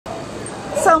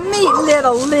So meet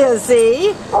little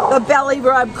Lizzie, the belly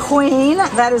rub queen.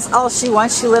 That is all she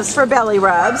wants. She lives for belly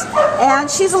rubs.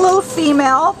 And she's a little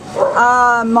female,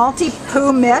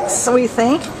 Maltipoo mix, we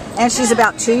think. And she's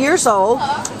about 2 years old.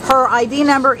 Her ID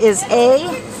number is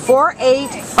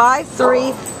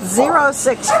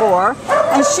A4853064.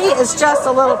 And she is just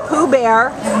a little Pooh Bear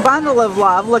bundle of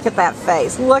love. Look at that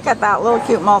face. Look at that little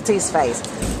cute Maltese face.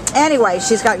 Anyway,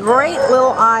 she's got great little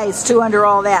eyes too under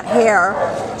all that hair.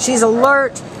 She's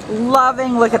alert,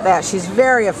 loving. Look at that. She's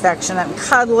very affectionate and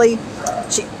cuddly.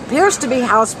 She appears to be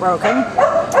housebroken,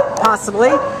 possibly.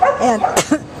 And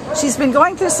she's been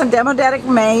going through some demodetic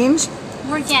mange.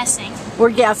 We're guessing.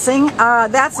 We're guessing.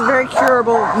 That's a very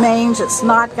curable mange. It's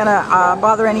not going to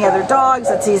bother any other dogs.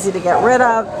 It's easy to get rid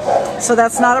of. So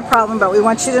that's not a problem, but we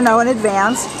want you to know in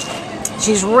advance.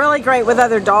 She's really great with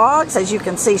other dogs. As you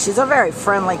can see, she's a very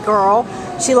friendly girl.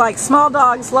 She likes small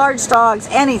dogs, large dogs,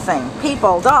 anything.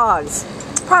 People, dogs,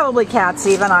 probably cats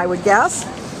even, I would guess.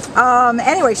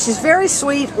 Anyway, she's very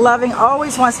sweet, loving,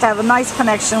 always wants to have a nice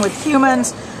connection with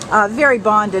humans. Very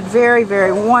bonded, very,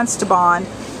 very wants to bond.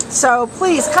 So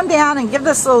please come down and give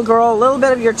this little girl a little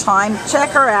bit of your time. Check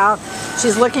her out.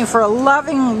 She's looking for a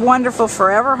loving, wonderful,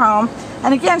 forever home.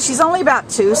 And again, she's only about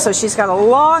 2, so she's got a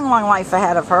long, long life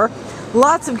ahead of her.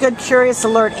 Lots of good, curious,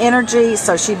 alert energy,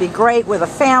 so she'd be great with a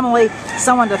family,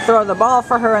 someone to throw the ball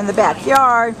for her in the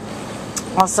backyard.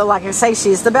 Also, like I say,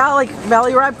 she's the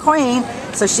belly rub queen,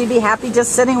 so she'd be happy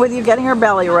just sitting with you getting her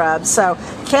belly rubbed. So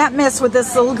can't miss with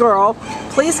this little girl.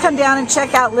 Please come down and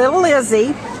check out little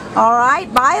Lizzie. All right,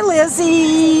 bye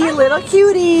Lizzie, bye. Little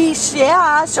cutie.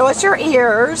 Yeah, show us your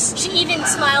ears. She even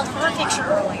smiled for her picture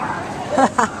earlier.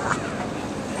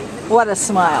 What a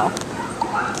smile.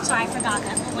 Sorry, I forgot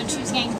that when she was getting